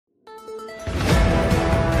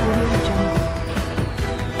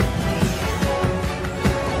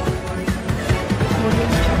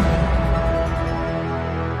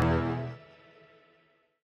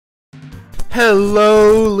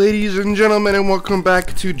Hello, ladies and gentlemen, and welcome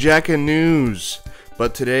back to Jacka News.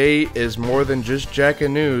 But today is more than just Jacka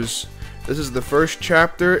News. This is the first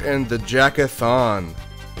chapter in the Jackathon.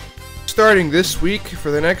 Starting this week,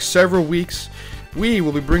 for the next several weeks, we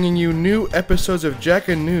will be bringing you new episodes of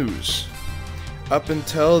Jacka News up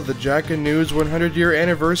until the Jacka News 100-year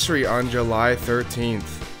anniversary on July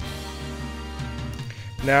 13th.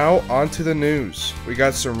 Now, on to the news. We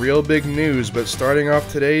got some real big news, but starting off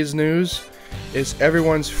today's news is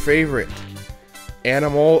everyone's favorite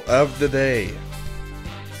animal of the day.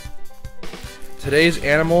 Today's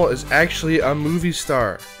animal is actually a movie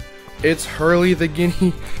star. It's Hurley the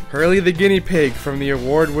guinea pig from the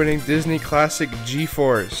award-winning Disney classic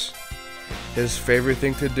G-Force. His favorite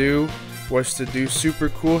thing to do was to do super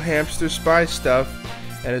cool hamster spy stuff,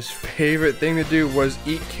 and his favorite thing to do was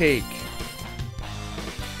eat cake.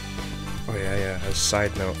 Oh yeah, a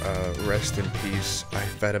side note, rest in peace. I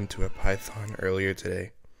fed him to a python earlier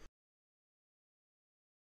today.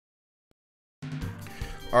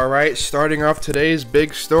 Alright, starting off today's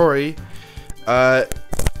big story,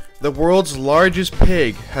 the world's largest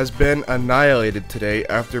pig has been annihilated today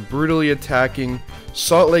after brutally attacking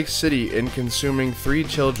Salt Lake City and consuming 3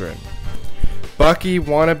 children. Bucky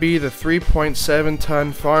Wannabe, the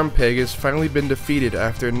 3.7-ton farm pig, has finally been defeated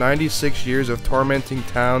after 96 years of tormenting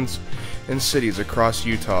towns and cities across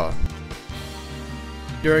Utah.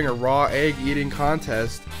 During a raw egg eating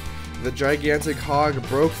contest, the gigantic hog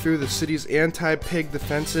broke through the city's anti-pig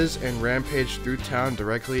defenses and rampaged through town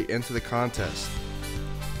directly into the contest.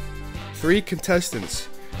 3 contestants,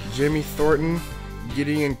 Jimmy Thornton,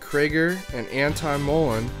 Gideon Krager, and Anton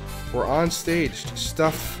Mullen, were on stage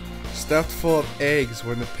stuffed full of eggs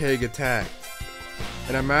when the pig attacked.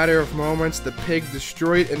 In a matter of moments, the pig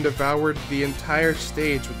destroyed and devoured the entire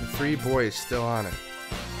stage with the 3 boys still on it.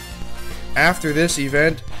 After this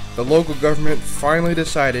event, the local government finally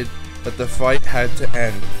decided that the fight had to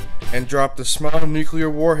end, and dropped a small nuclear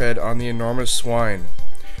warhead on the enormous swine,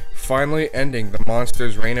 finally ending the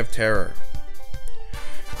monster's reign of terror.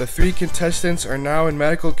 The 3 contestants are now in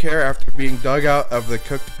medical care after being dug out of the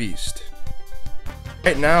cooked beast.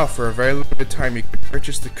 Right now, for a very limited time, you can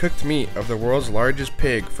purchase the cooked meat of the world's largest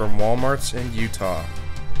pig from Walmarts in Utah.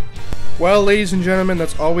 Well, ladies and gentlemen,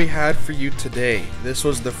 that's all we had for you today. This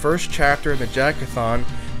was the first chapter in the Jackathon,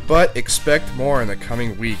 but expect more in the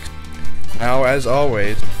coming weeks. Now, as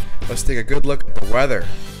always, let's take a good look at the weather.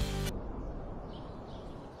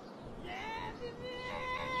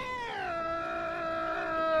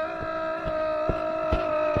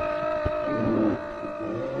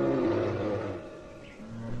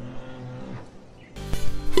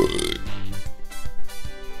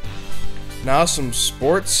 Now some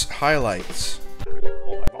sports highlights.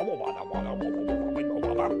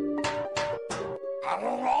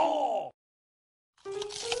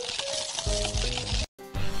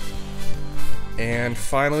 And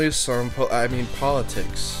finally some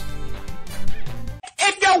politics.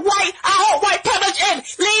 If you're white, I hold white privilege in.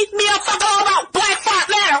 Leave me a fucking alone about Black Lives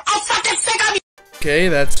Matter. I'm fucking sick of you. Okay,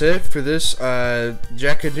 that's it for this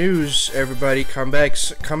Jacka News. Everybody, come back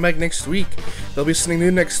next week. There'll be something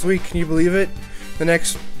new next week. Can you believe it? The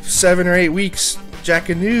next 7 or 8 weeks,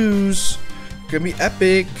 Jacka News. Gonna be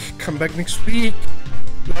epic. Come back next week.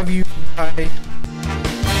 Love you. Bye.